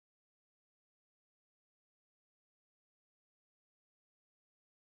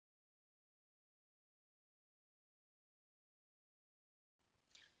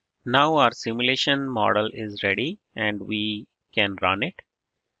Now our simulation model is ready and we can run it.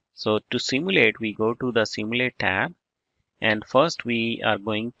 So to simulate, we go to the Simulate tab, and first we are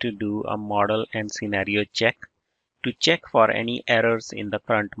going to do a model and scenario check to check for any errors in the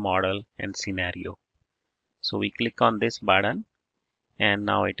current model and scenario. So we click on this button, and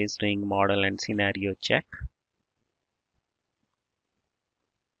now it is doing model and scenario check.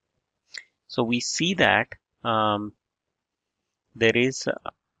 So we see that there is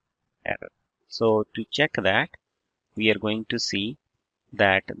error. So to check that, we are going to see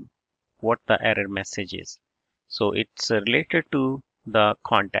that what the error message is. So it's related to the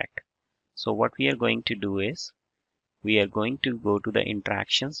contact. So what we are going to do is we are going to go to the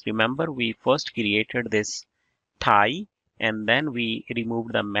interactions. Remember, we first created this tie and then we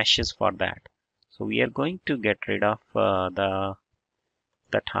removed the meshes for that. So we are going to get rid of the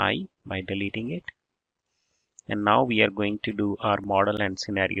tie by deleting it. And now we are going to do our model and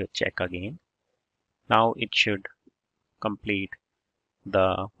scenario check again. Now it should complete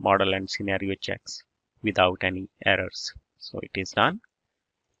the model and scenario checks without any errors. So it is done.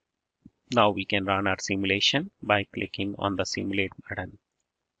 Now we can run our simulation by clicking on the simulate button.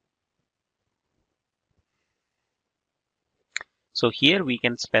 So here we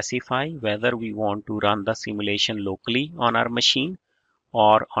can specify whether we want to run the simulation locally on our machine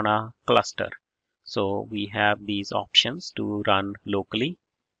or on a cluster. So we have these options to run locally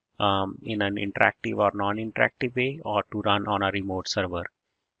in an interactive or non-interactive way, or to run on a remote server.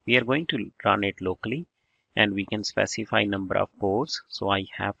 We are going to run it locally, and we can specify number of cores. So I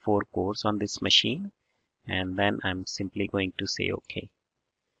have 4 cores on this machine, and then I'm simply going to say OK.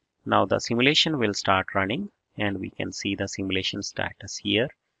 Now the simulation will start running, and we can see the simulation status here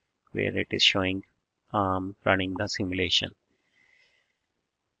where it is showing running the simulation.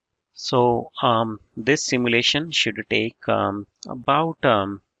 So this simulation should take about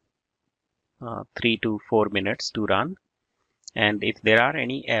 3 to 4 minutes to run. And if there are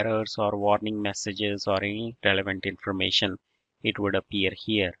any errors or warning messages or any relevant information, it would appear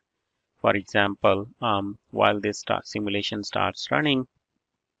here. For example, while this simulation starts running,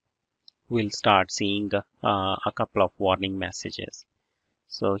 we'll start seeing a couple of warning messages.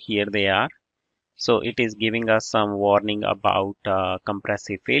 So here they are. So it is giving us some warning about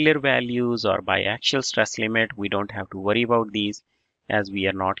compressive failure values or biaxial stress limit. We don't have to worry about these as we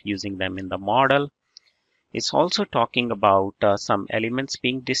are not using them in the model. It's also talking about some elements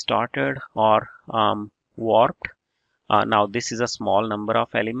being distorted or warped. Now this is a small number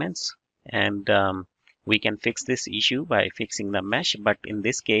of elements, and we can fix this issue by fixing the mesh, but in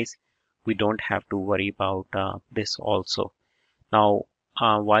this case we don't have to worry about this also. Now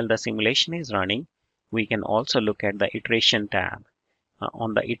while the simulation is running, we can also look at the iteration tab.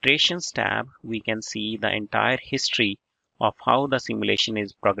 On the iterations tab, we can see the entire history of how the simulation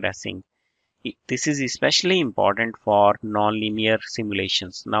is progressing. This is especially important for nonlinear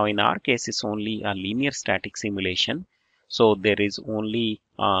simulations. Now in our case, it's only a linear static simulation, so there is only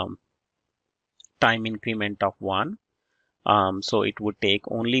time increment of 1. So it would take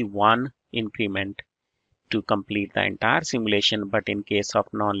only 1 increment to complete the entire simulation. But in case of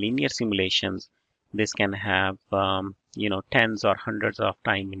nonlinear simulations, this can have tens or hundreds of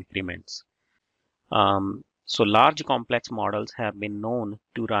time increments. So large complex models have been known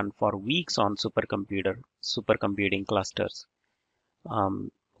to run for weeks on supercomputing clusters.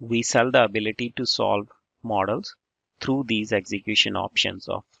 We sell the ability to solve models through these execution options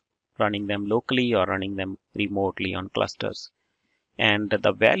of running them locally or running them remotely on clusters. And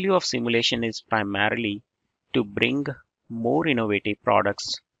the value of simulation is primarily to bring more innovative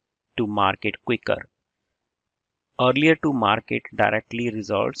products to market quicker. Earlier to market directly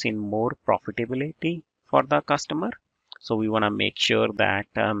results in more profitability for the customer. So we want to make sure that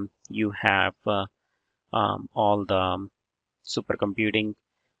you have all the supercomputing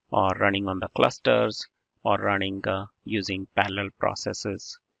or running on the clusters or running using parallel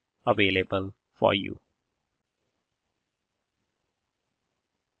processes available for you.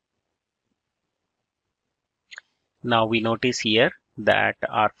 Now we notice here that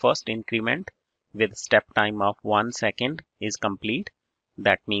our first increment with step time of 1 second is complete.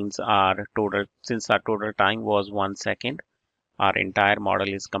 That means since our total time was 1 second, our entire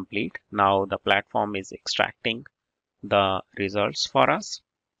model is complete. Now the platform is extracting the results for us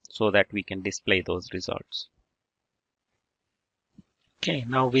so that we can display those results. Okay,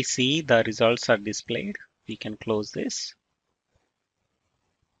 now we see the results are displayed. We can close this.